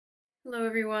Hello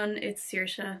everyone, it's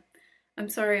Saoirse. I'm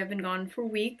sorry I've been gone for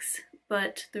weeks,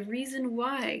 but the reason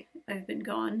why I've been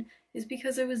gone is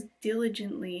because I was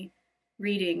diligently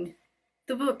reading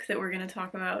the book that we're going to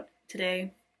talk about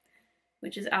today,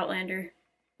 which is Outlander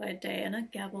by Diana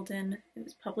Gabaldon. It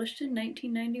was published in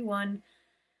 1991.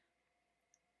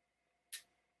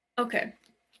 Okay,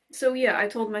 so yeah, I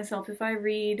told myself if I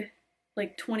read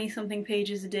like 20-something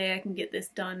pages a day, I can get this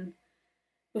done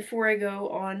before I go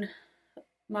on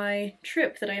my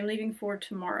trip that I am leaving for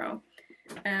tomorrow.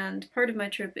 And part of my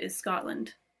trip is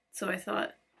Scotland. So I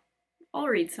thought I'll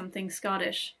read something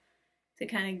Scottish to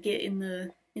kind of get in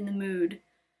the mood.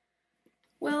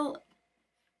 Well,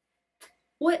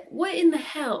 what in the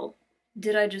hell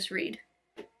did I just read?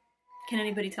 Can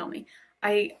anybody tell me?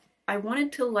 I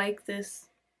wanted to like this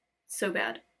so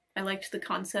bad. I liked the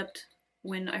concept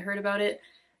when I heard about it,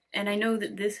 and I know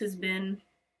that this has been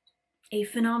a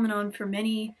phenomenon for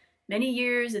many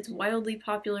years. It's wildly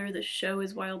popular. The show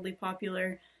is wildly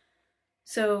popular.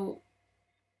 So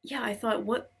yeah, I thought,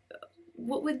 what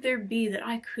would there be that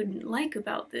I couldn't like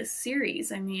about this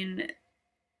series? I mean,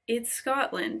 it's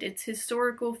Scotland, it's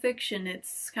historical fiction,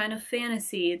 it's kind of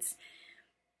fantasy,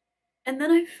 and then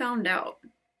I found out.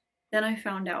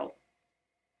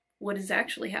 What is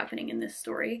actually happening in this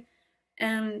story,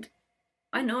 and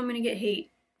I know I'm gonna get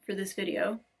hate for this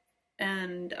video,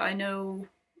 and I know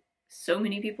so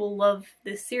many people love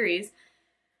this series.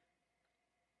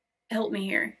 Help me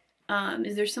here.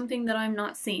 Is there something that I'm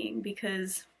not seeing?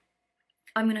 Because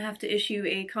I'm gonna have to issue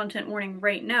a content warning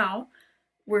right now.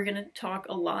 We're gonna talk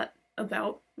a lot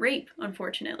about rape,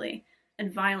 unfortunately,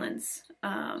 and violence.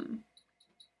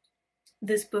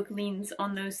 This book leans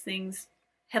on those things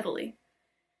heavily,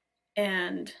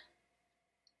 and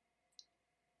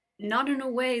not in a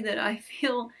way that I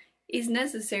feel is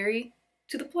necessary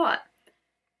to the plot.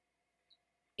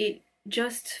 It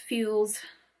just feels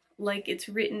like it's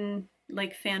written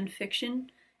like fan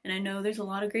fiction, and I know there's a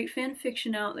lot of great fan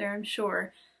fiction out there, I'm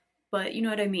sure, but you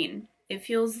know what I mean. It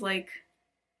feels like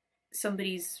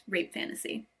somebody's rape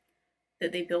fantasy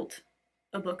that they built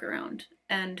a book around,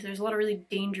 and there's a lot of really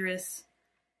dangerous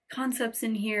concepts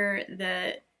in here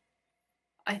that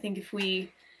I think if we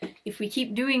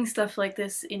keep doing stuff like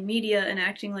this in media and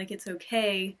acting like it's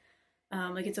okay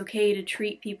to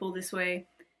treat people this way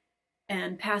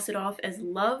and pass it off as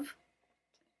love,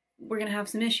 we're gonna have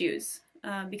some issues.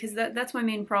 Because that's my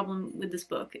main problem with this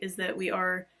book, is that we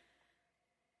are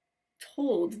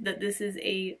told that this is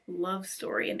a love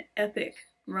story, an epic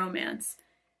romance,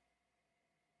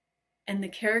 and the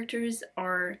characters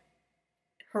are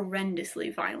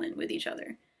horrendously violent with each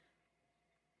other.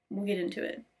 We'll get into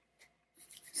it.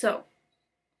 So,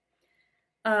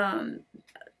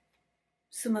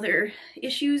 some other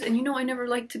issues, and you know I never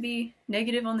like to be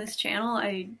negative on this channel.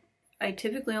 I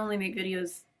typically only make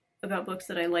videos about books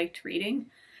that I liked reading,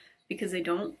 because I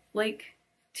don't like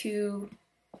to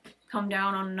come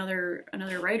down on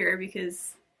another writer,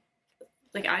 because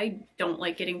like I don't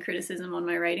like getting criticism on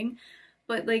my writing.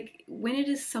 But like when it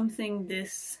is something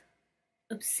this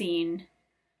obscene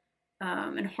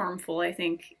and harmful, I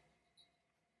think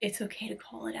it's okay to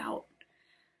call it out.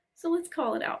 So let's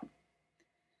call it out.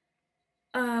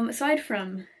 Aside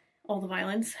from all the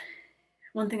violence,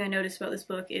 one thing I noticed about this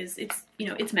book is it's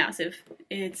massive.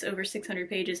 It's over 600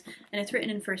 pages, and it's written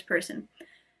in first person.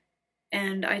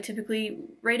 And I typically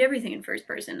write everything in first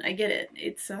person. I get it.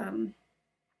 It's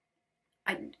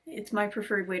my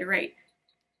preferred way to write.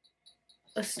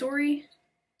 A story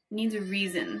needs a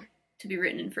reason to be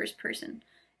written in first person.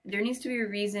 There needs to be a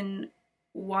reason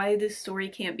why this story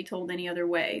can't be told any other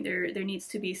way. There needs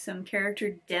to be some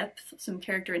character depth, some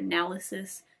character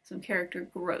analysis, some character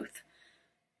growth.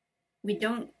 We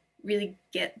don't really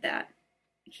get that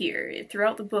here.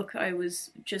 Throughout the book, I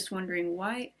was just wondering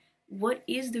what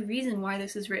is the reason why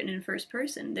this is written in first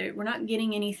person? We're not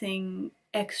getting anything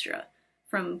extra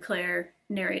from Claire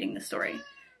narrating the story.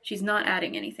 She's not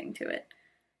adding anything to it.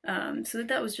 So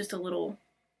that was just a little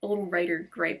writer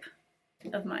gripe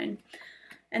of mine.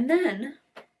 And then,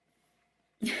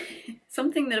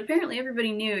 something that apparently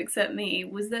everybody knew except me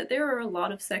was that there are a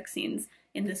lot of sex scenes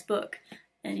in this book.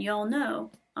 And y'all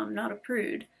know I'm not a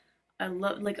prude. I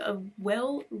love, like, a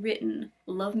well-written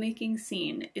lovemaking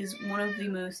scene is one of the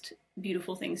most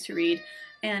beautiful things to read.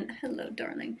 And, hello,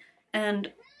 darling.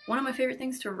 And one of my favorite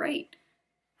things to write.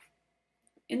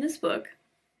 In this book,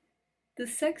 the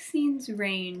sex scenes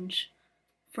range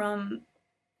from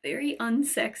very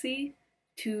unsexy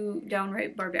to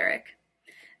downright barbaric.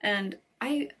 And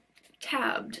I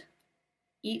tabbed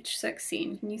each sex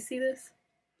scene. Can you see this?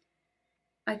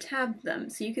 I tabbed them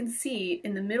so you can see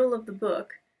in the middle of the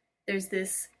book there's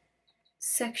this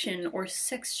section or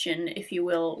section, if you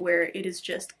will, where it is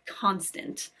just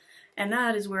constant. And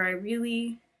that is where I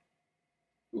really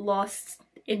lost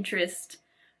interest.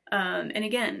 And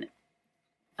again,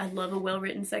 I love a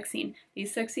well-written sex scene.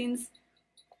 These sex scenes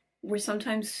were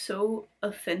sometimes so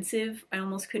offensive, I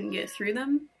almost couldn't get through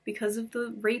them because of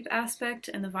the rape aspect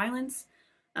and the violence.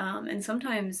 And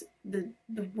sometimes the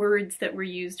words that were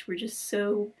used were just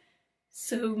so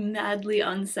madly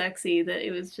unsexy that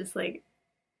it was just like,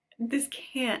 this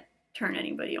can't turn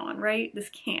anybody on, right? This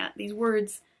can't. These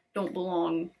words don't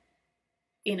belong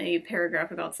in a paragraph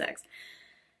about sex.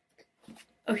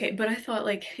 Okay, but I thought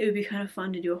like it would be kind of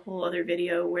fun to do a whole other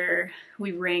video where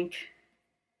we rank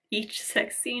each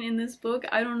sex scene in this book.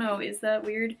 I don't know, is that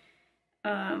weird?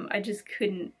 I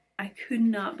could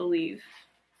not believe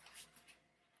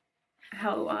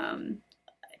how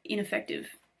ineffective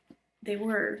they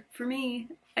were. For me,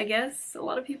 I guess a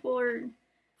lot of people are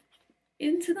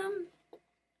into them,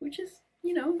 which is,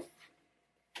 you know,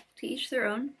 to each their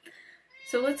own.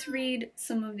 So let's read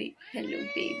some of the, hello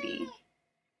baby.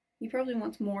 He probably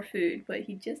wants more food, but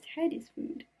he just had his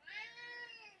food.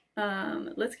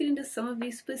 Let's get into some of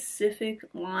these specific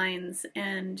lines,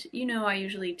 and you know I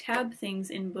usually tab things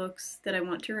in books that I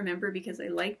want to remember because I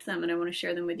liked them and I want to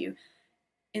share them with you.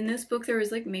 In this book there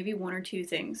was like maybe 1 or 2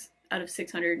 things out of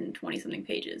 620 something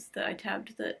pages that I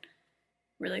tabbed that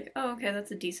were like, oh okay,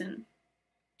 that's a decent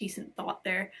thought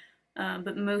there,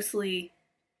 but mostly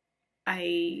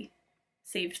I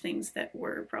saved things that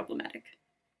were problematic.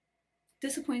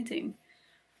 Disappointing.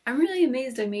 I'm really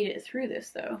amazed I made it through this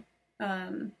though.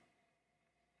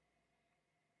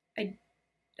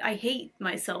 I hate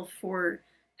myself for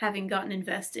having gotten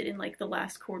invested in like the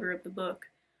last quarter of the book,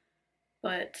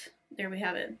 but there we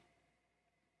have it.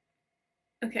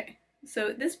 Okay, so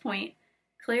at this point,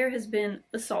 Claire has been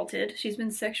assaulted. She's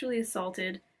been sexually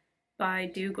assaulted by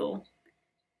Dougal,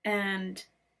 and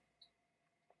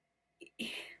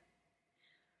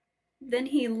then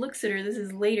he looks at her, this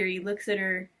is later, he looks at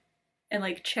her and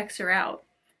like checks her out.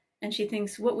 And she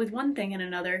thinks, what with one thing and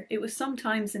another, it was some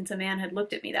time since a man had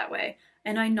looked at me that way,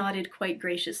 and I nodded quite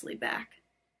graciously back.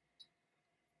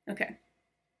 Okay,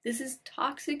 this is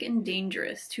toxic and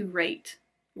dangerous to write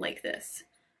like this.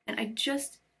 And I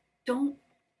just don't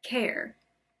care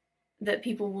that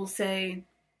people will say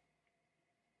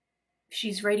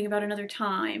she's writing about another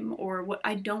time or what.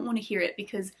 I don't want to hear it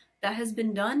because that has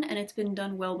been done and it's been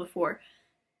done well before.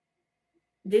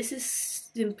 This is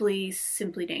simply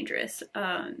dangerous.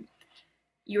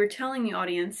 You are telling the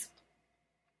audience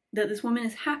that this woman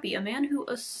is happy. A man who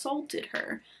assaulted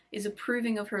her is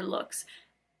approving of her looks.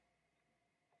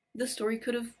 The story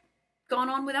could have gone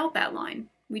on without that line.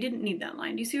 We didn't need that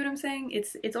line. Do you see what I'm saying?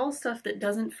 It's all stuff that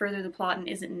doesn't further the plot and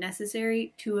isn't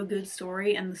necessary to a good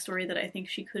story, and the story that I think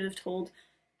she could have told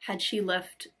had she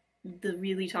left the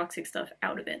really toxic stuff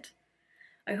out of it.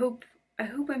 I hope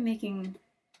I'm making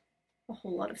a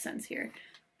whole lot of sense here,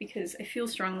 because I feel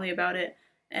strongly about it,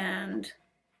 and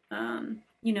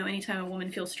you know, anytime a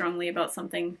woman feels strongly about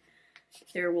something,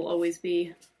 there will always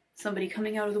be somebody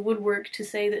coming out of the woodwork to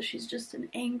say that she's just an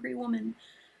angry woman.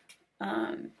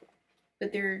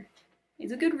 But there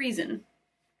is a good reason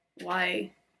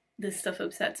why this stuff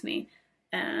upsets me,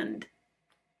 and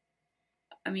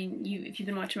I mean, if you've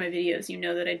been watching my videos, you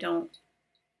know that I don't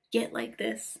get like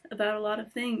this about a lot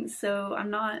of things, so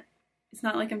it's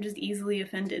not like I'm just easily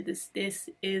offended. This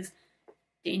is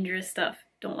dangerous stuff.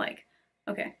 Don't like.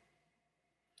 Okay.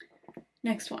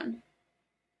 Next one.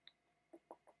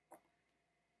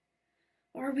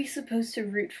 Are we supposed to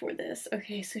root for this?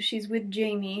 Okay, so she's with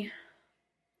Jamie,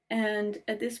 and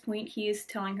at this point he is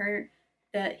telling her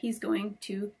that he's going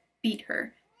to beat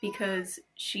her because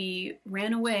she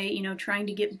ran away, you know, trying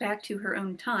to get back to her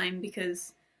own time,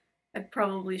 because I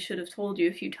probably should have told you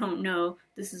if you don't know,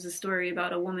 this is a story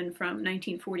about a woman from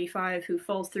 1945 who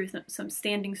falls through some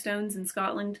standing stones in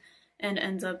Scotland and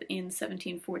ends up in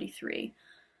 1743.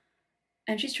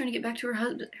 And she's trying to get back to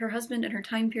her husband and her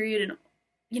time period and,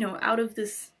 you know, out of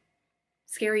this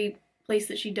scary place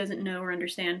that she doesn't know or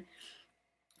understand.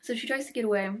 So she tries to get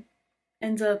away,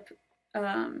 ends up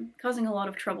causing a lot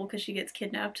of trouble because she gets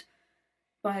kidnapped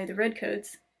by the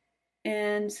Redcoats.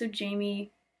 And so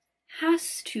Jamie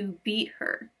has to beat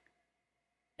her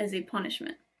as a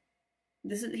punishment.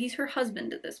 He's her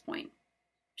husband at this point.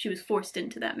 She was forced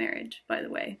into that marriage, by the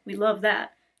way. We love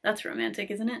that. That's romantic,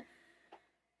 isn't it?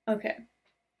 Okay.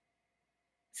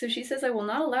 So she says, I will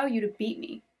not allow you to beat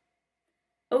me.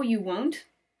 Oh, you won't?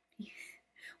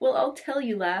 Well, I'll tell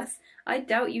you, lass. I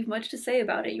doubt you've much to say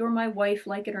about it. You're my wife,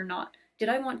 like it or not. Did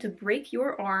I want to break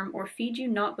your arm, or feed you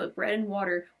naught but bread and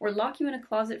water, or lock you in a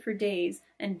closet for days,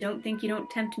 and don't think you don't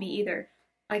tempt me either?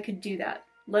 I could do that,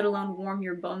 let alone warm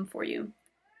your bum for you.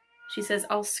 She says,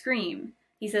 I'll scream.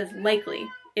 He says, likely.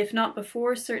 If not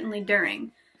before, certainly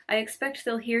during. I expect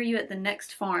they'll hear you at the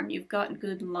next farm. You've got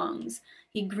good lungs.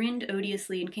 He grinned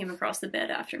odiously and came across the bed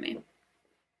after me.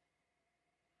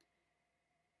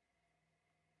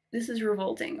 This is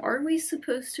revolting. Are we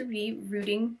supposed to be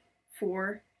rooting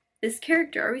for this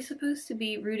character? Are we supposed to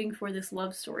be rooting for this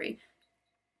love story?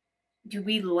 Do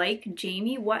we like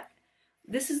Jamie? What?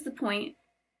 This is the point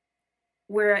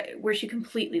where she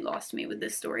completely lost me with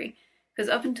this story. Because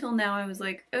up until now I was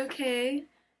like, okay,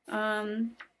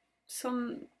 some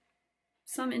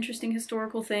interesting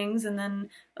historical things, and then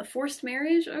a forced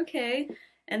marriage, okay,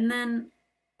 and then,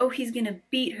 oh, he's gonna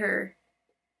beat her,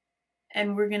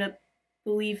 and we're gonna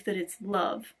believe that it's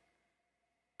love.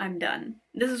 I'm done.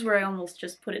 This is where I almost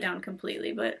just put it down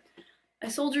completely, but I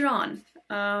soldier on.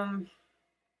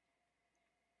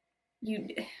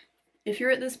 If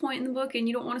you're at this point in the book and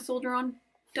you don't want to soldier on,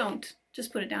 don't.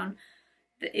 Just put it down.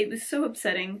 It was so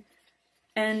upsetting,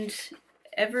 and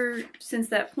ever since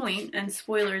that point, and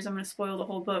spoilers, I'm going to spoil the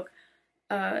whole book,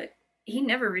 he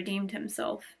never redeemed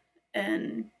himself,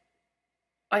 and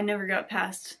I never got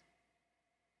past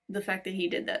the fact that he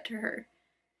did that to her.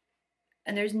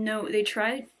 And they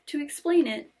tried to explain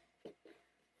it.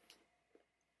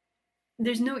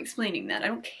 There's no explaining that. I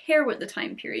don't care what the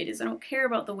time period is. I don't care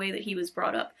about the way that he was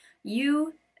brought up.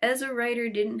 You, as a writer,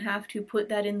 didn't have to put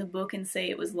that in the book and say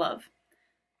it was love.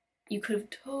 You could have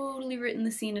totally written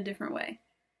the scene a different way.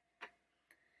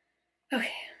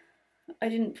 Okay, I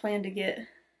didn't plan to get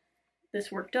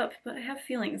this worked up, but I have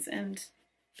feelings, and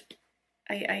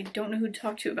I don't know who to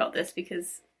talk to about this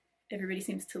because everybody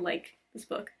seems to like this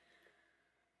book.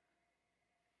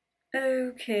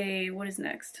 Okay, what is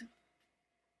next?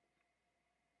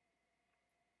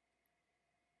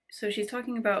 So she's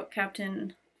talking about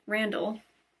Captain Randall.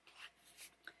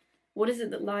 What is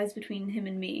it that lies between him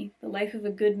and me? The life of a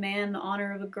good man, the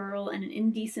honor of a girl, and an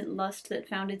indecent lust that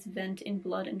found its vent in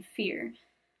blood and fear.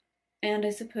 And I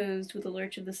supposed, with a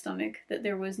lurch of the stomach, that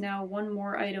there was now one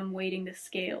more item weighting the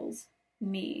scales.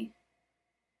 Me.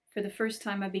 For the first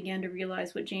time I began to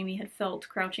realize what Jamie had felt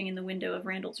crouching in the window of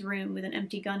Randall's room with an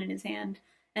empty gun in his hand,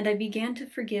 and I began to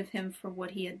forgive him for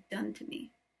what he had done to me.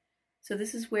 So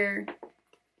this is where,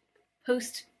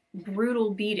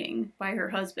 post-brutal beating by her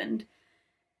husband,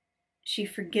 she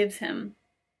forgives him.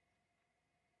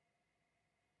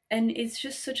 And it's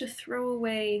just such a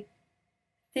throwaway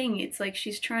thing. It's like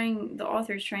the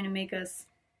author's trying to make us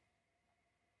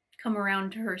come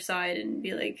around to her side and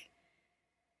be like,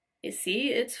 you see,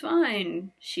 it's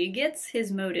fine. She gets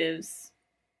his motives.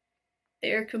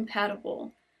 They're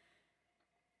compatible.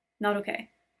 Not okay.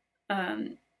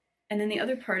 And then the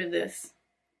other part of this,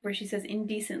 where she says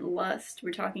indecent lust,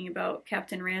 we're talking about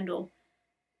Captain Randall,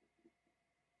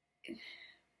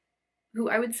 who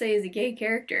I would say is a gay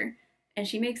character, and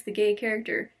she makes the gay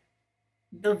character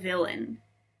the villain.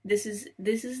 This is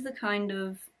the kind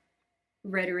of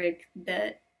rhetoric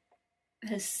that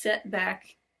has set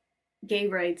back gay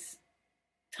rights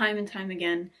time and time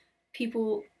again.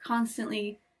 People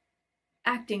constantly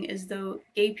acting as though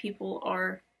gay people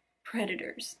are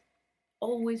predators.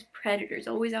 Always predators,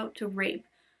 always out to rape.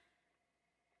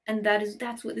 And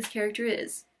that's what this character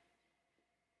is.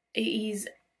 He's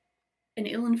an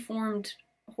ill-informed,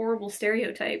 horrible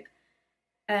stereotype,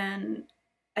 and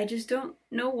I just don't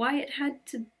know why it had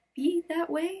to be that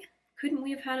way. Couldn't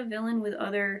we have had a villain with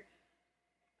other,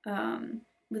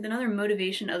 with another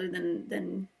motivation other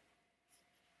than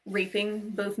raping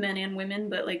both men and women,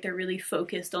 but like they're really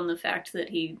focused on the fact that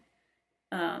he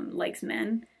likes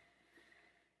men?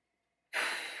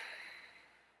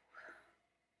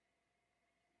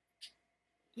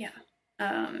 Yeah.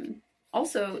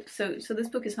 Also, so this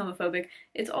book is homophobic.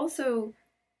 It's also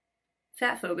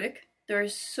fatphobic. There are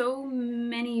so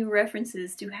many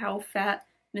references to how fat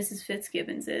Mrs.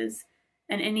 Fitzgibbons is,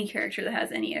 and any character that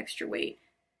has any extra weight.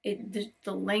 The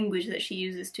language that she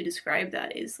uses to describe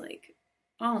that is like,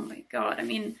 oh my god. I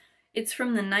mean, it's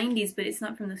from the 90s, but it's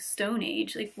not from the Stone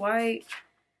Age. Like, why?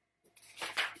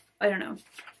 I don't know.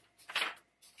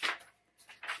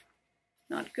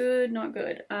 Not good, not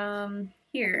good.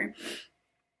 Here,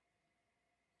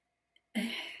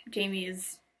 Jamie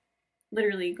is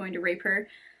literally going to rape her.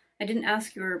 I didn't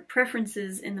ask your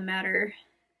preferences in the matter.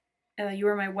 You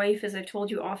are my wife, as I've told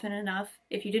you often enough.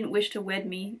 If you didn't wish to wed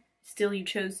me, still you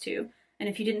chose to. And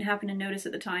if you didn't happen to notice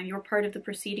at the time, your part of the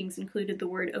proceedings included the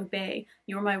word obey.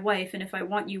 You're my wife, and if I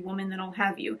want you, woman, then I'll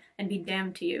have you, and be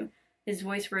damned to you. His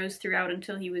voice rose throughout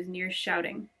until he was near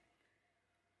shouting.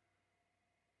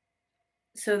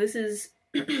 So this is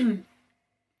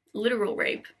literal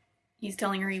rape. He's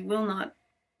telling her he will not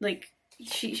like,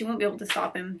 she won't be able to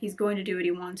stop him. He's going to do what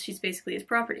he wants. She's basically his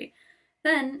property.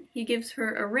 Then he gives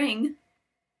her a ring,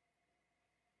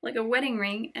 like a wedding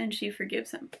ring, and she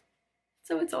forgives him.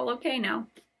 So it's all okay now.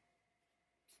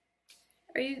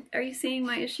 Are you seeing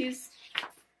my issues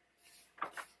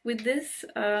with this?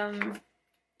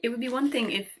 It would be one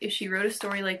thing if she wrote a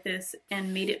story like this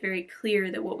and made it very clear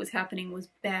that what was happening was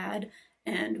bad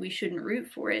and we shouldn't root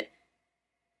for it.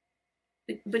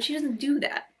 But she doesn't do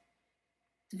that.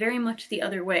 It's very much the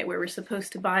other way, where we're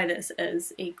supposed to buy this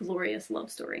as a glorious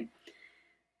love story.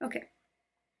 Okay.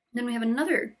 Then we have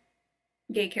another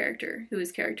gay character who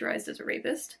is characterized as a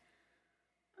rapist.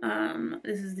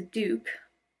 This is the Duke.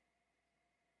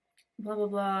 Blah, blah,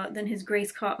 blah. Then his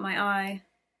grace caught my eye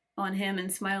on him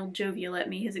and smiled jovial at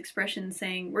me, his expression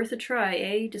saying, "Worth a try,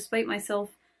 eh?" Despite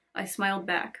myself, I smiled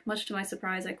back. Much to my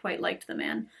surprise, I quite liked the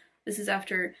man. This is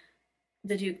after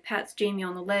the Duke pats Jamie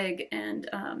on the leg, and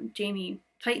Jamie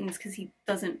tightens because he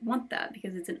doesn't want that,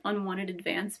 because it's an unwanted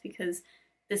advance, because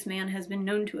this man has been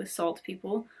known to assault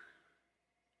people.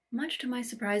 Much to my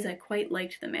surprise, I quite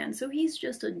liked the man. So he's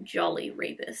just a jolly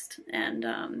rapist,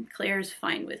 and Claire's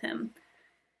fine with him.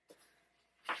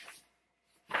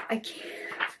 I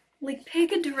can't, like,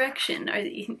 pick a direction.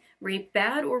 Rape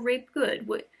bad or rape good?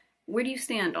 Where do you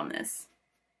stand on this?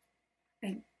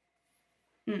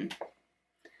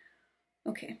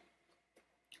 Okay.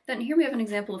 Then here we have an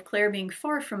example of Claire being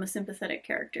far from a sympathetic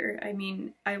character. I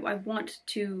mean, I want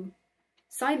to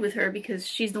side with her because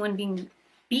she's the one being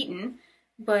beaten,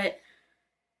 but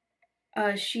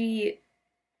she's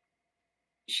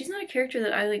not a character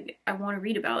that I want to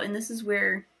read about, and this is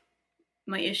where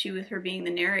my issue with her being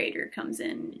the narrator comes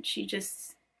in. She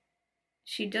just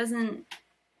doesn't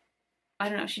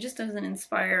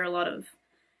inspire a lot of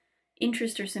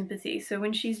interest or sympathy. So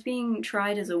when she's being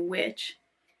tried as a witch,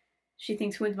 she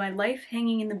thinks, with my life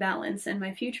hanging in the balance and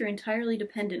my future entirely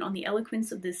dependent on the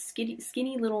eloquence of this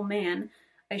skinny little man,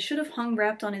 I should have hung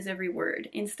rapped on his every word.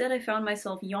 Instead, I found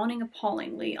myself yawning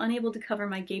appallingly, unable to cover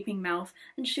my gaping mouth,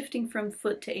 and shifting from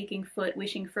foot to aching foot,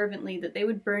 wishing fervently that they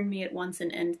would burn me at once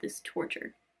and end this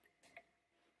torture.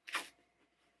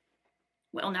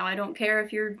 Well, now I don't care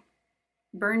if you're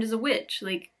burned as a witch.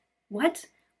 Like, what?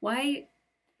 Why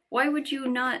would you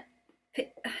not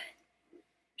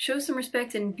show some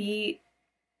respect and be,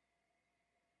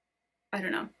 I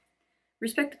don't know,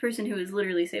 respect the person who is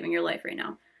literally saving your life right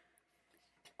now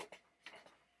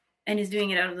and is doing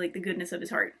it out of, like, the goodness of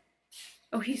his heart.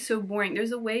 Oh, he's so boring.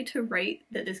 There's a way to write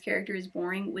that this character is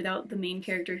boring without the main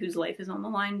character whose life is on the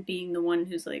line being the one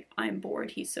who's like, I'm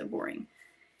bored, he's so boring.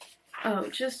 Oh,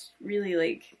 just really,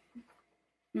 like,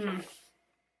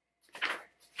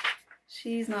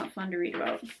 she's not fun to read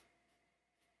about.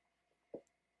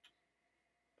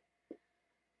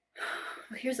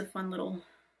 Well, here's a fun little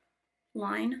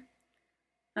line.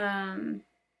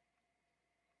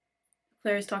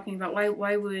 Claire's talking about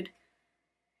why would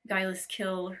Gillis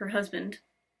kill her husband?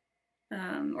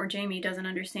 Or Jamie doesn't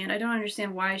understand. I don't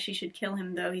understand why she should kill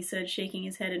him, though, he said, shaking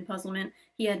his head in puzzlement.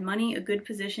 He had money, a good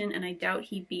position, and I doubt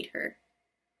he beat her.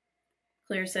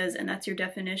 Claire says, and that's your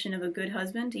definition of a good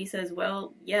husband? He says,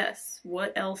 well, yes.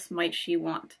 What else might she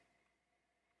want?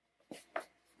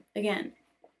 Again,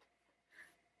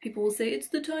 people will say, it's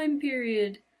the time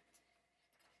period.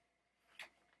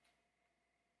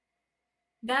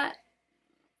 That,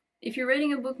 if you're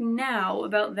writing a book now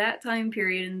about that time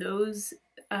period and those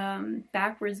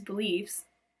backwards beliefs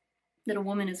that a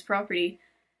woman is property,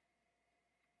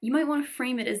 you might want to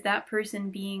frame it as that person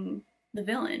being the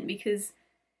villain, because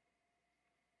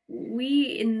we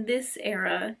in this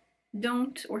era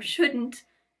don't or shouldn't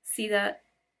see that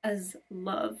as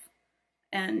love.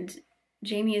 And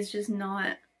Jamie is just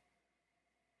not,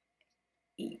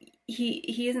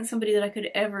 he isn't somebody that I could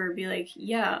ever be like,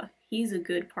 yeah, he's a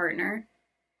good partner.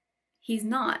 He's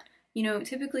not. You know,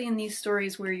 typically in these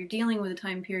stories where you're dealing with a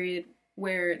time period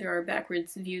where there are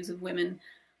backwards views of women,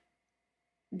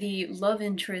 the love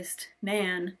interest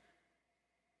man,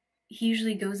 he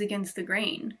usually goes against the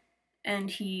grain, and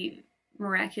he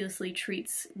miraculously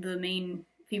treats the main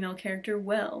female character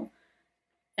well.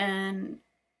 And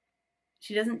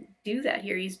she doesn't do that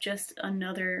here. He's just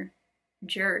another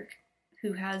jerk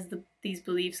who has these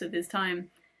beliefs of his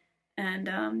time, and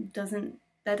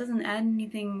that doesn't add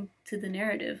anything to the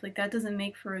narrative. Like, that doesn't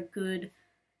make for a good,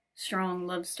 strong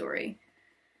love story.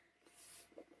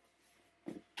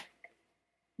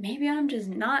 Maybe I'm just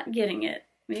not getting it.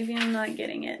 Maybe I'm not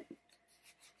getting it.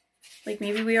 Like,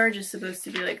 maybe we are just supposed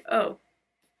to be like, oh,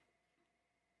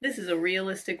 this is a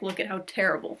realistic look at how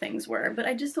terrible things were. But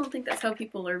I just don't think that's how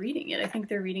people are reading it. I think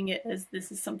they're reading it as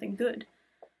this is something good.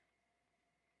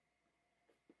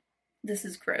 This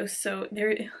is gross. So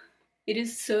it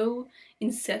is so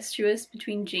incestuous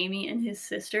between Jamie and his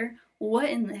sister. What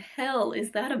in the hell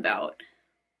is that about?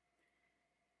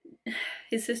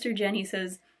 His sister Jenny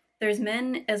says, "There's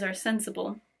men as are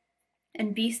sensible,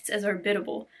 and beasts as are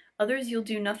biddable. Others you'll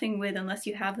do nothing with unless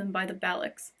you have them by the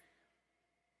ballocks."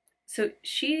 So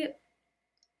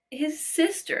his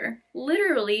sister,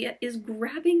 literally is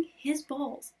grabbing his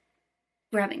balls.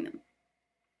 Grabbing them.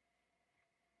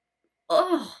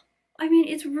 Ugh! I mean,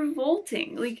 it's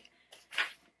revolting. Like,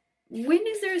 when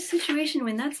is there a situation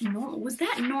when that's normal? Was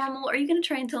that normal? Are you gonna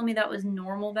try and tell me that was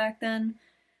normal back then?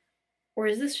 Or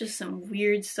is this just some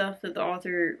weird stuff that the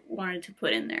author wanted to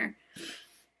put in there?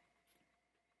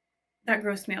 That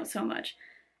grossed me out so much.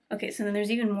 Okay, so then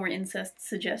there's even more incest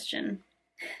suggestion.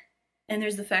 And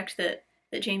there's the fact that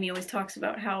Jamie always talks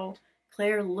about how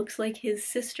Claire looks like his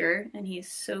sister, and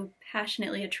he's so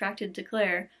passionately attracted to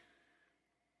Claire.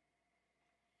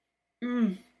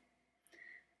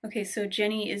 Okay, so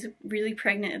Jenny is really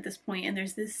pregnant at this point, and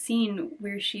there's this scene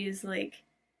where she is like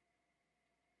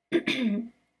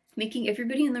making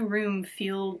everybody in the room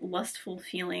feel lustful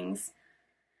feelings.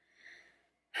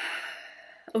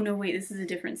 Oh no, wait, this is a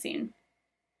different scene.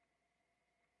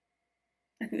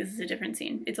 I think this is a different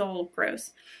scene. It's all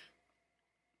gross.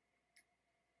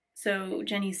 So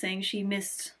Jenny's saying she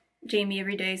missed Jamie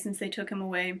every day since they took him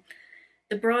away.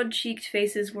 The broad-cheeked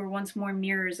faces were once more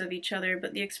mirrors of each other,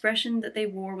 but the expression that they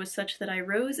wore was such that I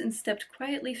rose and stepped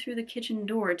quietly through the kitchen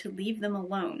door to leave them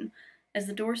alone. As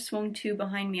the door swung to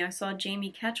behind me, I saw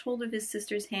Jamie catch hold of his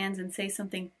sister's hands and say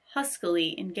something huskily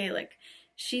in Gaelic.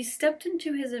 She stepped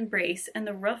into his embrace, and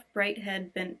the rough, bright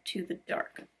head bent to the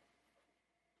dark.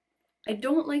 I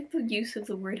don't like the use of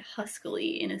the word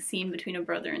huskily in a scene between a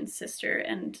brother and sister,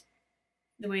 and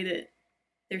the way that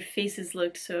their faces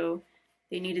looked, so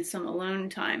they needed some alone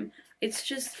time. It's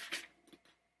just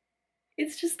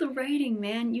the writing,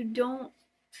 man. You don't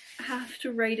have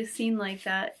to write a scene like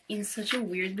that in such a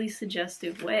weirdly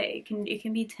suggestive way. It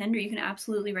can be tender. You can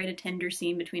absolutely write a tender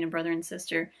scene between a brother and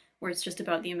sister where it's just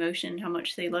about the emotion, how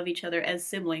much they love each other as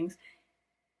siblings.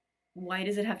 Why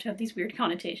does it have to have these weird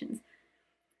connotations?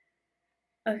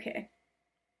 Okay.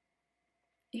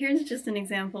 Here's just an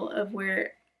example of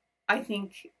where I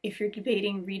think if you're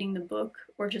debating reading the book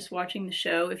or just watching the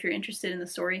show, if you're interested in the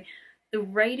story, the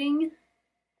writing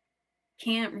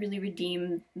can't really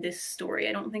redeem this story.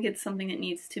 I don't think it's something that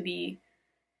needs to be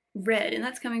read, and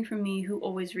that's coming from me who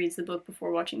always reads the book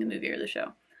before watching the movie or the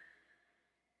show.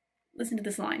 Listen to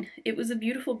this line. "It was a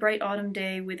beautiful bright autumn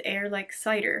day with air like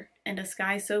cider and a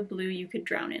sky so blue you could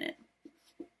drown in it."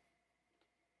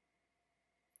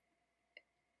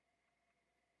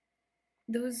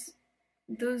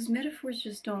 Those metaphors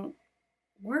just don't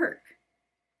work.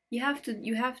 You have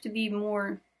to be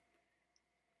more,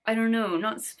 I don't know,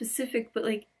 not specific, but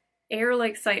like air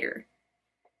like cider.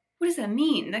 What does that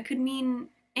mean? That could mean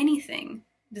anything.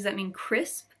 Does that mean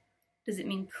crisp? Does it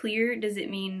mean clear? Does it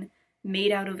mean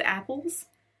made out of apples?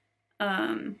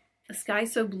 A sky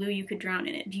so blue you could drown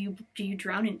in it. Do you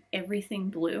drown in everything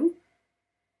blue?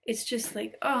 It's just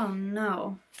like, oh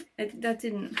no, that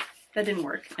didn't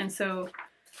work. And so,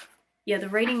 yeah, the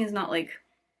writing is not like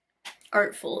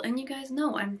artful. And you guys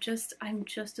know I'm just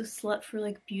a slut for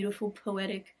like beautiful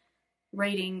poetic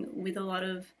writing with a lot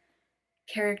of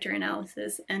character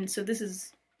analysis. And so this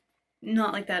is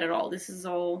not like that at all. This is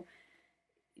all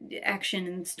action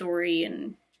and story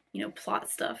and, you know, plot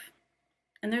stuff.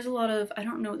 And there's a lot of, I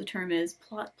don't know what the term is,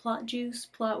 plot juice,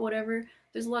 plot whatever.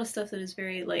 There's a lot of stuff that is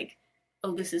very like,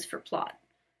 oh, this is for plot.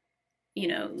 You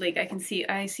know, like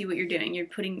I see what you're doing.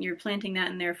 You're planting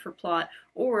that in there for plot.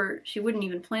 Or she wouldn't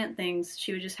even plant things.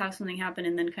 She would just have something happen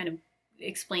and then kind of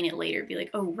explain it later. Be like,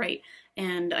 oh, right.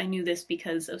 And I knew this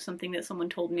because of something that someone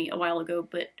told me a while ago,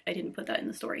 but I didn't put that in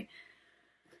the story.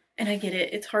 And I get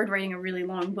it. It's hard writing a really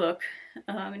long book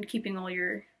and keeping all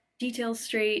your details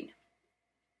straight.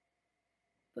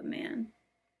 But man.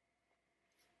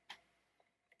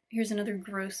 Here's another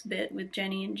gross bit with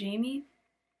Jenny and Jamie.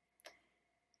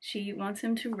 She wants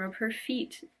him to rub her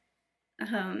feet.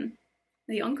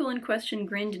 The uncle in question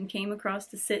grinned and came across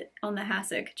to sit on the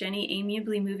hassock, Jenny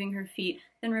amiably moving her feet,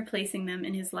 then replacing them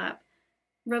in his lap.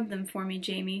 "Rub them for me,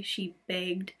 Jamie," she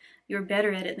begged. "You're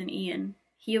better at it than Ian."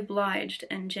 He obliged,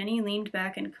 and Jenny leaned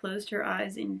back and closed her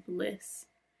eyes in bliss.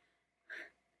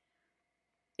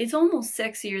 It's almost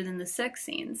sexier than the sex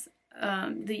scenes.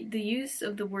 The use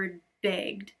of the word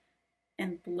begged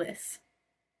and bliss.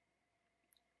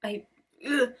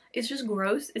 It's just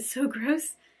gross. It's so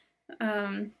gross.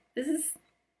 This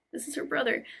is her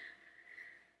brother.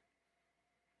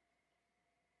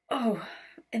 Oh,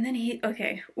 and then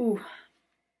okay, ooh.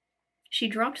 She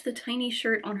dropped the tiny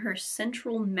shirt on her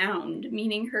central mound,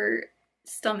 meaning her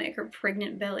stomach, her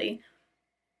pregnant belly,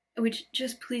 which,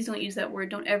 just please don't use that word.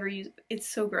 Don't ever use it. It's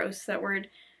so gross, that word.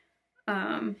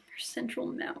 Her central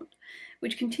mound,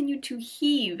 which continued to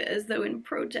heave as though in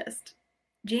protest.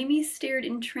 Jamie stared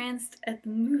entranced at the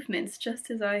movements just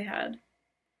as I had.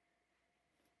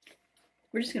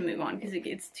 We're just gonna move on because it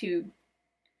gets too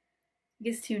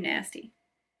nasty.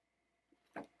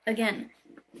 Again,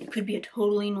 it could be a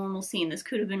totally normal scene. This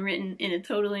could have been written in a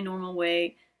totally normal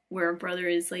way where a brother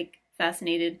is like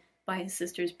fascinated by his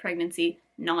sister's pregnancy,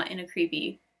 not in a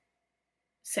creepy,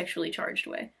 sexually charged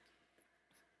way.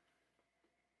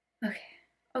 Okay.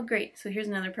 Oh, great. So here's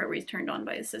another part where he's turned on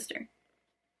by his sister.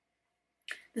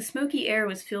 The smoky air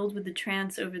was filled with the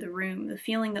trance over the room, the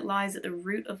feeling that lies at the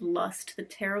root of lust, the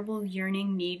terrible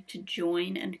yearning need to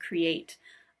join and create.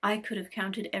 I could have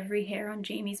counted every hair on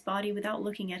Jamie's body without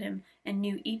looking at him, and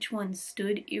knew each one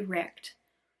stood erect.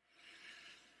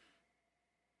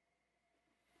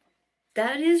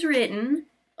 That is written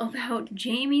about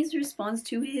Jamie's response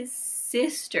to his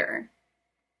sister.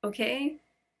 Okay?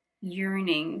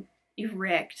 Yearning,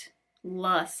 erect,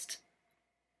 lust.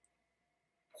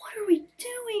 What are we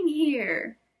doing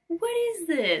here? What is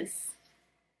this?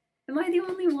 Am I the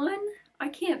only one? I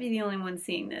can't be the only one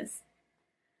seeing this.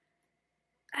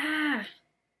 Ah!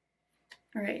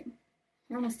 Alright,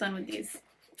 we're almost done with these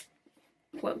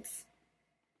quotes.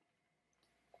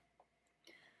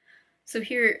 So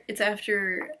here, it's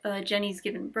after Jenny's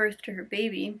given birth to her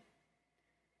baby,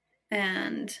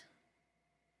 and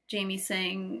Jamie's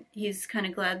saying he's kind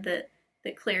of glad that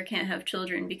Claire can't have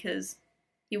children because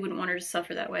he wouldn't want her to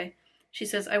suffer that way. She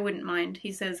says, I wouldn't mind.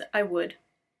 He says, I would.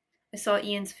 I saw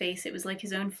Ian's face. It was like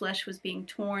his own flesh was being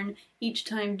torn each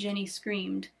time Jenny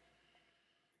screamed.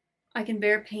 I can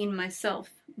bear pain myself,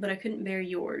 but I couldn't bear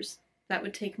yours. That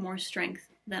would take more strength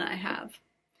than I have.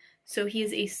 So he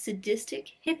is a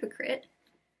sadistic hypocrite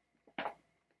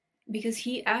because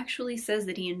he actually says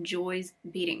that he enjoys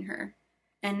beating her.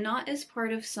 And not as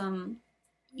part of some,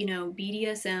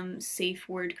 BDSM safe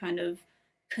word kind of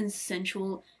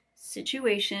consensual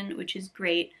situation, which is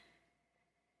great.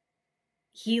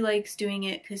 He likes doing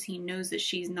it because he knows that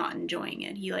she's not enjoying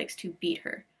it. He likes to beat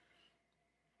her.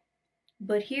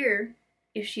 But here,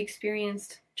 if she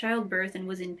experienced childbirth and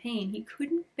was in pain, he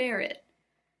couldn't bear it.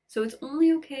 So it's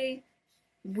only okay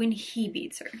when he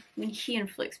beats her, when he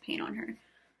inflicts pain on her.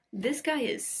 This guy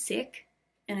is sick,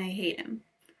 and I hate him.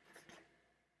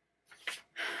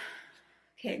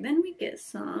 Okay, then we get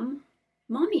some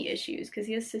mommy issues, because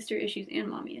he has sister issues and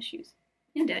mommy issues,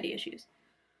 and daddy issues.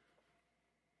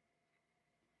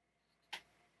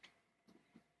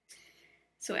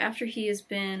 So after he has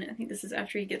been, I think this is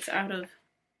after he gets out of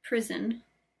prison,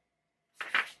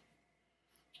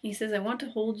 he says, I want to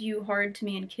hold you hard to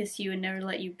me and kiss you and never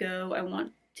let you go. I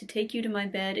want to take you to my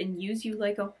bed and use you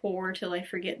like a whore till I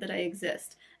forget that I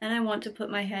exist. And I want to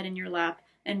put my head in your lap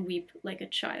and weep like a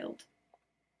child.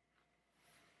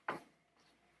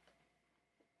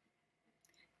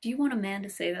 Do you want a man to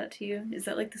say that to you? Is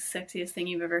that like the sexiest thing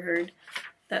you've ever heard?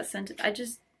 That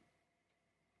sentence.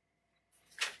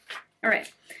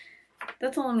 Alright.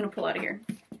 That's all I'm going to pull out of here.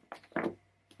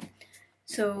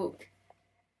 So,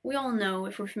 we all know,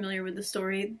 if we're familiar with the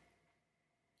story,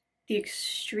 the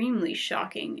extremely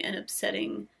shocking and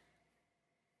upsetting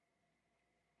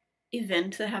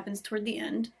event that happens toward the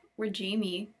end, where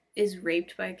Jamie is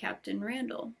raped by Captain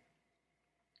Randall.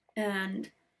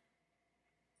 And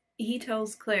he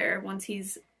tells Claire, once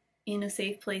he's in a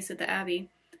safe place at the Abbey,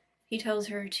 he tells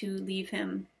her to leave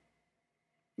him,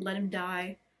 let him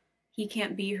die. He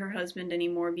can't be her husband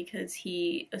anymore because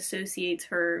he associates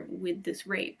her with this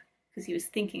rape, because he was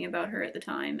thinking about her at the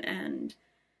time. And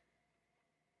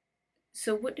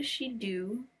so what does she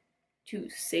do to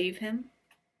save him?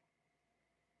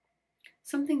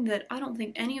 Something that I don't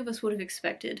think any of us would have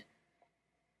expected.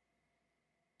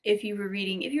 If you were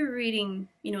reading,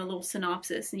 a little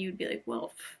synopsis, and you'd be like,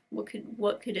 well,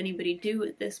 what could anybody do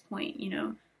at this point,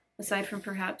 aside from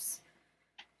perhaps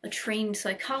a trained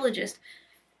psychologist?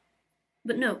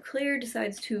 But no, Claire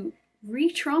decides to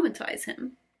re-traumatize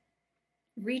him,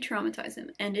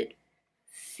 and it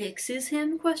fixes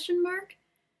him, ?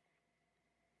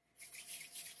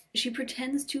 She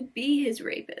pretends to be his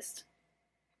rapist,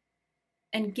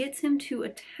 and gets him to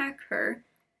attack her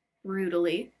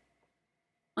brutally,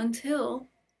 until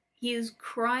he is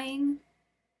crying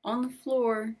on the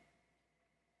floor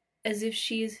as if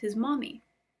she is his mommy.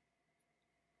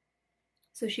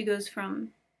 So she goes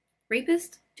from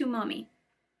rapist to mommy.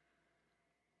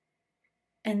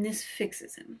 And this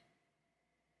fixes him.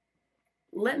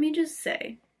 Let me just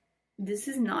say, this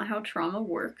is not how trauma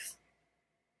works.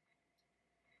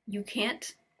 You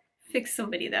can't fix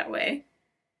somebody that way.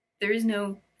 There is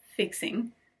no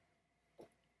fixing.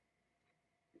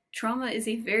 Trauma is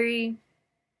a very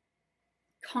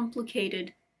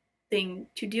complicated thing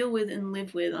to deal with and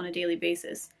live with on a daily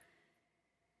basis.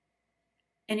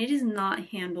 And it is not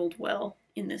handled well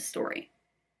in this story.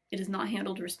 It is not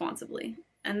handled responsibly.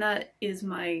 And that is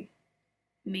my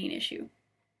main issue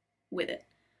with it.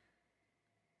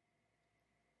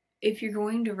 If you're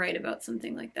going to write about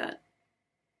something like that,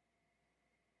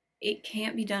 it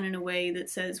can't be done in a way that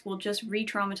says, well, just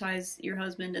re-traumatize your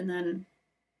husband and then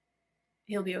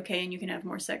he'll be okay and you can have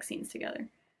more sex scenes together.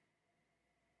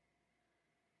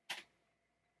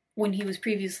 When he was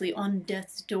previously on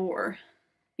death's door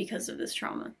because of this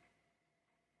trauma.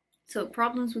 So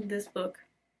problems with this book: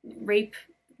 rape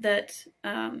that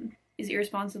is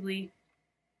irresponsibly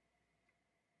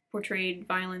portrayed,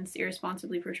 violence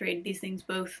irresponsibly portrayed. These things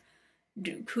both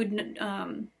could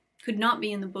not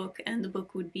be in the book, and the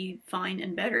book would be fine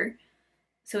and better.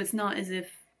 So it's not as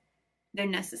if they're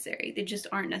necessary. They just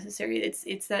aren't necessary.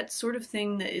 It's that sort of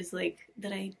thing that is like,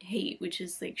 that I hate, which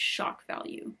is like shock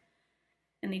value.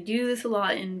 And they do this a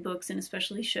lot in books and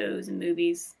especially shows and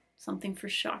movies, something for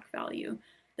shock value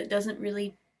that doesn't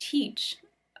really teach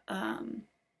a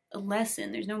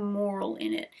lesson. There's no moral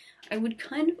in it. I would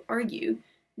kind of argue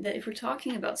that if we're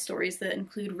talking about stories that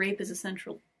include rape as a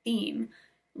central theme,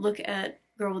 look at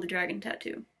Girl with the Dragon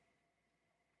Tattoo.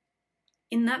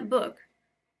 In that book,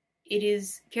 it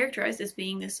is characterized as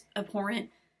being this abhorrent,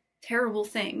 terrible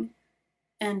thing,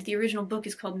 and the original book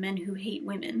is called Men Who Hate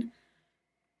Women,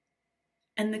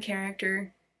 and the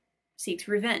character seeks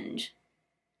revenge.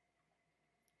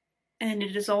 And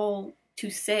it is all to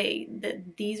say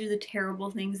that these are the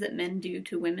terrible things that men do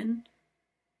to women.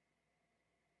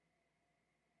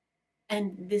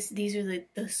 And these are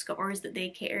the scars that they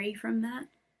carry from that.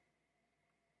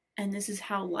 And this is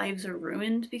how lives are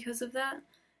ruined because of that.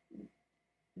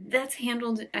 That's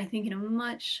handled, I think, in a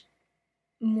much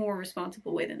more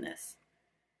responsible way than this.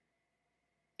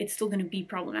 It's still going to be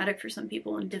problematic for some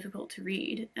people and difficult to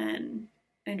read, and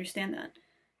I understand that.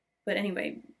 But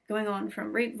anyway, going on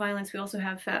from rape, violence, we also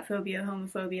have fat phobia,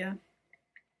 homophobia,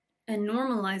 and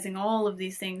normalizing all of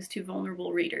these things to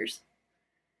vulnerable readers.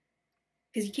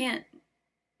 Because you can't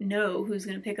know who's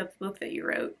going to pick up the book that you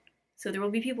wrote. So there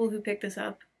will be people who pick this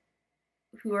up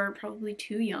who are probably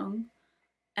too young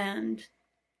and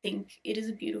think it is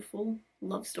a beautiful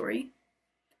love story,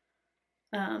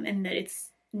 and that it's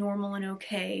normal and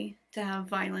okay to have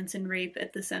violence and rape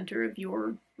at the center of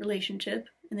your relationship,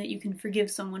 and that you can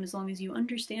forgive someone as long as you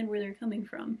understand where they're coming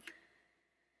from.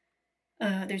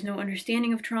 There's no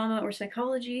understanding of trauma or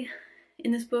psychology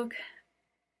in this book,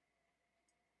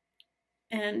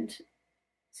 and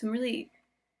some really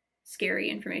scary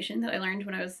information that I learned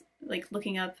when I was like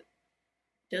looking up,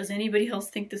 does anybody else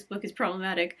think this book is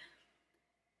problematic?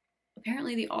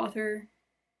 Apparently the author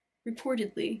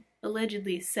reportedly,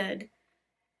 allegedly said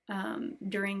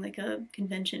during like a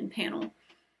convention panel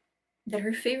that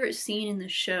her favorite scene in the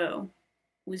show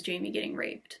was Jamie getting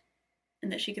raped,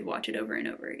 and that she could watch it over and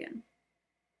over again.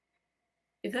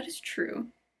 If that is true,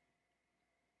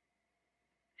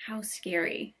 how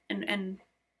scary, and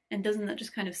doesn't that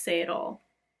just kind of say it all?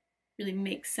 Really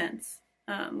makes sense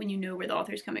when you know where the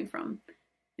author's coming from.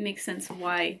 It makes sense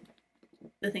why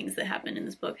the things that happen in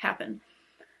this book happen.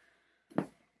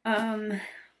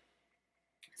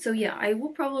 So yeah, I will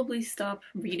probably stop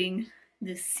reading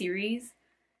this series.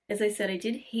 As I said, I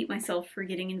did hate myself for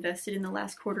getting invested in the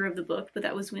last quarter of the book, but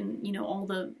that was when, you know, all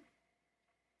the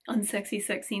unsexy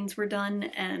sex scenes were done,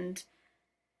 and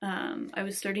I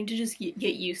was starting to just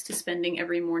get used to spending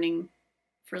every morning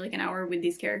for like an hour with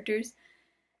these characters.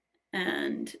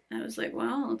 And I was like,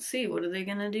 well, let's see, what are they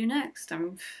gonna do next?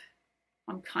 I'm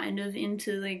kind of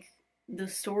into like the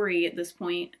story at this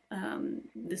point.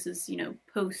 This is, you know,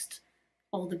 post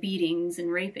all the beatings and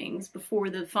rapings, before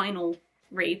the final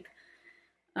rape.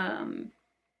 And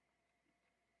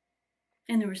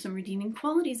there were some redeeming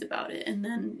qualities about it, and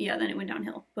then, yeah, then it went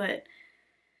downhill. But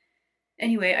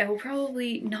anyway, I will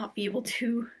probably not be able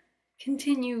to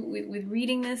continue with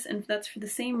reading this, and that's for the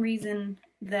same reason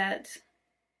that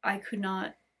I could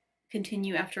not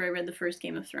continue after I read the first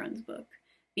Game of Thrones book.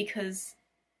 Because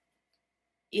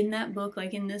in that book,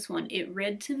 like in this one, it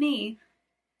read to me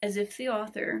as if the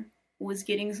author was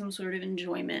getting some sort of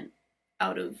enjoyment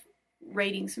out of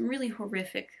writing some really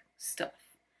horrific stuff.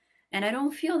 And I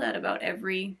don't feel that about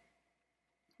every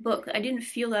book. I didn't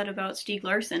feel that about Stieg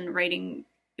Larsson writing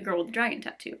The Girl with the Dragon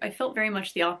Tattoo. I felt very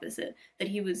much the opposite, that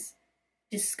he was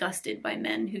disgusted by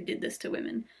men who did this to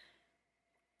women.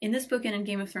 In this book and in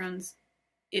Game of Thrones,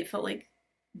 it felt like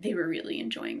they were really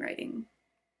enjoying writing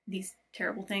these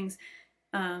terrible things.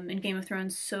 In Game of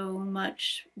Thrones, so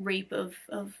much rape of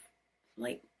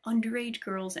like underage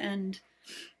girls and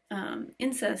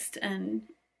incest, and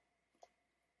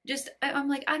just I'm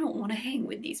like, I don't want to hang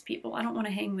with these people. I don't want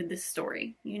to hang with this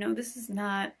story. You know, this is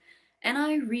not. And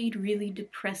I read really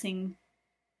depressing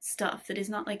stuff that is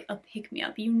not like a pick me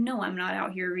up. You know, I'm not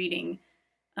out here reading,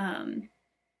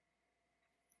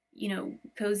 you know,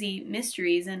 cozy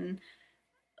mysteries and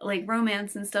like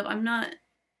romance and stuff. I'm not.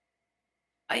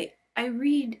 I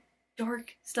read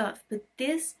dark stuff, but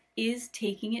this is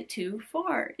taking it too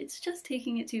far. It's just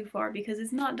taking it too far because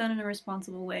it's not done in a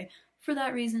responsible way. For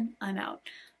that reason, I'm out.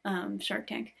 Shark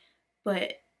Tank.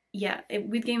 But yeah,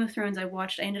 with Game of Thrones, I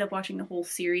ended up watching the whole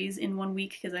series in 1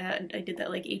 week because I did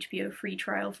that like HBO free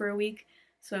trial for a week.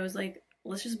 So I was like,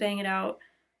 let's just bang it out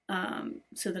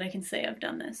so that I can say I've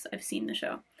done this. I've seen the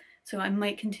show. So I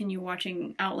might continue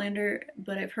watching Outlander,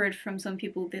 but I've heard from some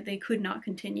people that they could not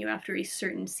continue after a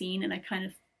certain scene, and I kind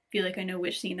of feel like I know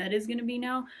which scene that is going to be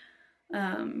now.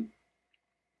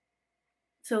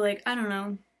 So like, I don't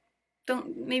know.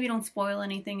 Maybe don't spoil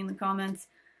anything in the comments,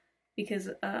 because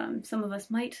some of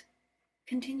us might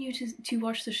continue to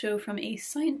watch the show from a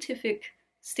scientific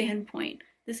standpoint.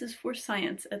 This is for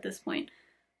science at this point,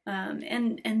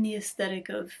 and the aesthetic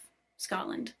of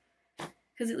Scotland,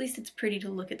 because at least it's pretty to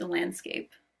look at the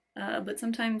landscape. But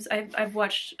sometimes I've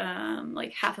watched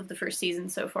like half of the first season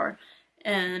so far,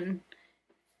 and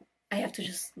I have to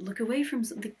just look away from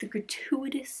the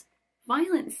gratuitous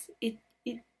violence. It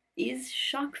is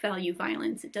shock value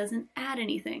violence. It doesn't add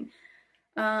anything.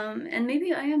 And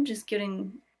maybe I am just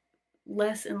getting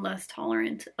less and less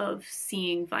tolerant of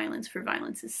seeing violence for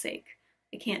violence's sake.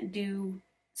 I can't do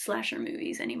slasher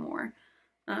movies anymore.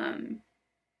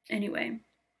 Anyway.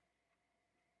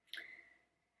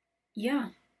 Yeah.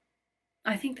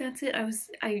 I think that's it.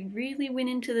 I really went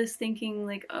into this thinking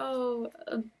like, oh,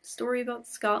 a story about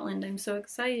Scotland. I'm so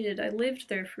excited. I lived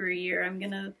there for a year. I'm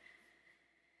gonna...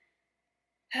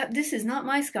 This is not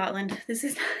my Scotland. This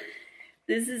is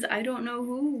I don't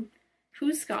know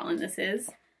whose Scotland this is.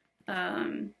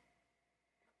 I'm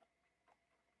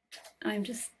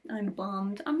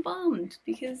bummed. I'm bummed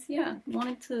because yeah,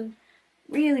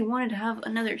 really wanted to have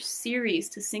another series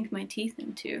to sink my teeth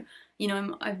into. You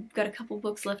know, I've got a couple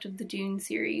books left of the Dune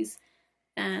series,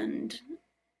 and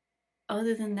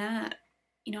other than that,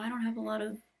 you know, I don't have a lot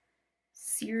of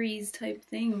series type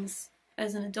things.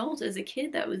 As an adult, as a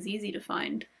kid, that was easy to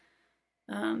find.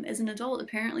 As an adult,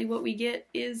 apparently what we get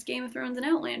is Game of Thrones and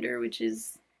Outlander, which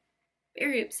is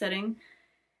very upsetting.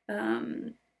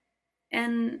 And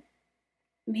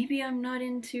maybe I'm not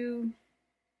into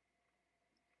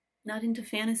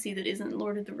fantasy that isn't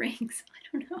Lord of the Rings. I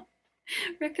don't know.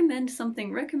 Recommend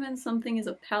something as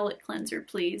a palate cleanser,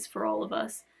 please, for all of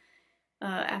us,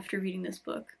 after reading this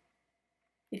book.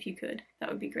 If you could, that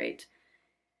would be great.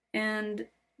 And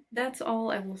that's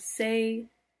all I will say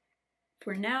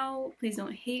for now. Please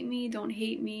don't hate me. Don't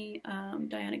hate me,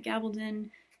 Diana Gabaldon.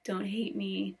 Don't hate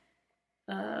me,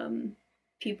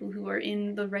 people who are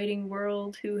in the writing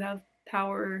world who have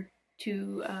power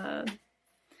to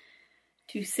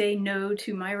say no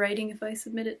to my writing if I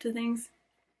submit it to things.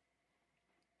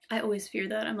 I always fear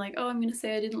that. I'm like, oh, I'm gonna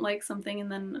say I didn't like something, and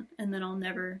then I'll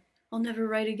never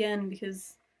write again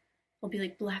because I'll be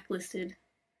like blacklisted.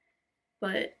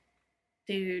 But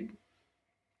dude,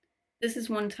 this is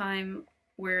one time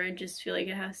where I just feel like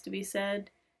it has to be said,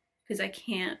 because I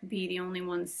can't be the only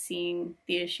one seeing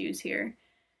the issues here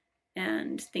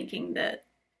and thinking that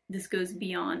this goes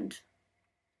beyond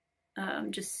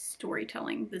just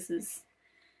storytelling. This is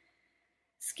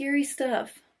scary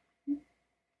stuff.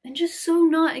 And just so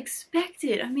not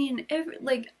expected. I mean,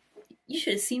 you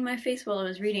should have seen my face while I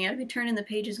was reading. I'd be turning the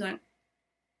pages going,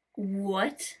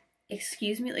 what?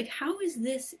 Excuse me? Like, how is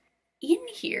this in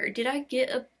here? Did I get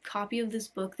a copy of this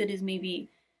book that is maybe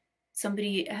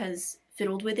somebody has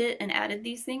fiddled with it and added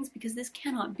these things? Because this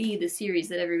cannot be the series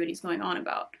that everybody's going on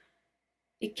about.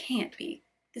 It can't be.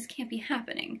 This can't be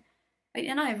happening.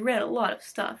 And I've read a lot of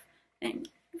stuff. And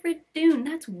I've read Dune.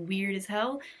 That's weird as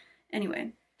hell.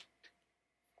 Anyway.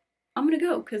 I'm gonna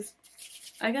go, because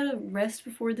I gotta rest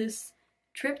before this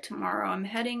trip tomorrow. I'm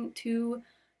heading to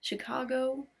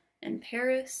Chicago and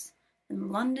Paris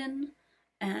and London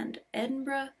and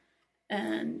Edinburgh,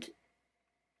 and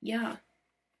yeah,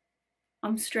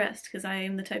 I'm stressed because I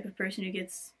am the type of person who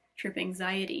gets trip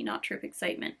anxiety, not trip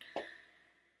excitement.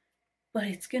 But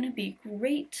it's gonna be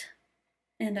great,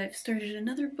 and I've started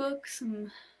another book,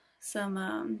 some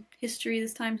history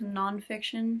this time, some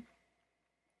nonfiction,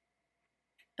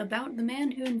 about the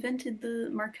man who invented the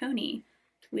Marconi,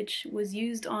 which was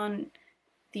used on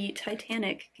the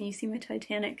Titanic, can you see my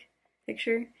Titanic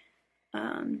picture?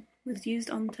 Was used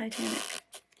on the Titanic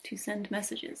to send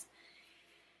messages.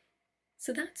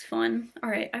 So that's fun.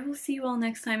 Alright, I will see you all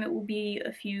next time. It will be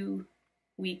a few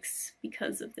weeks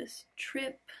because of this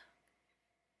trip.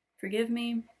 Forgive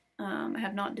me. I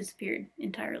have not disappeared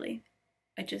entirely.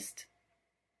 I just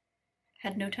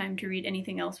had no time to read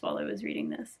anything else while I was reading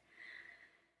this.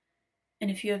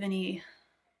 And if you have any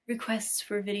requests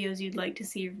for videos you'd like to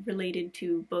see related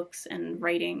to books and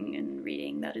writing and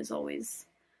reading, that is always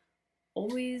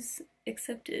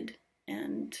accepted,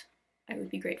 and I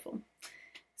would be grateful.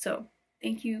 So,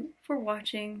 thank you for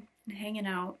watching and hanging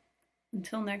out.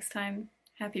 Until next time,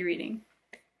 happy reading.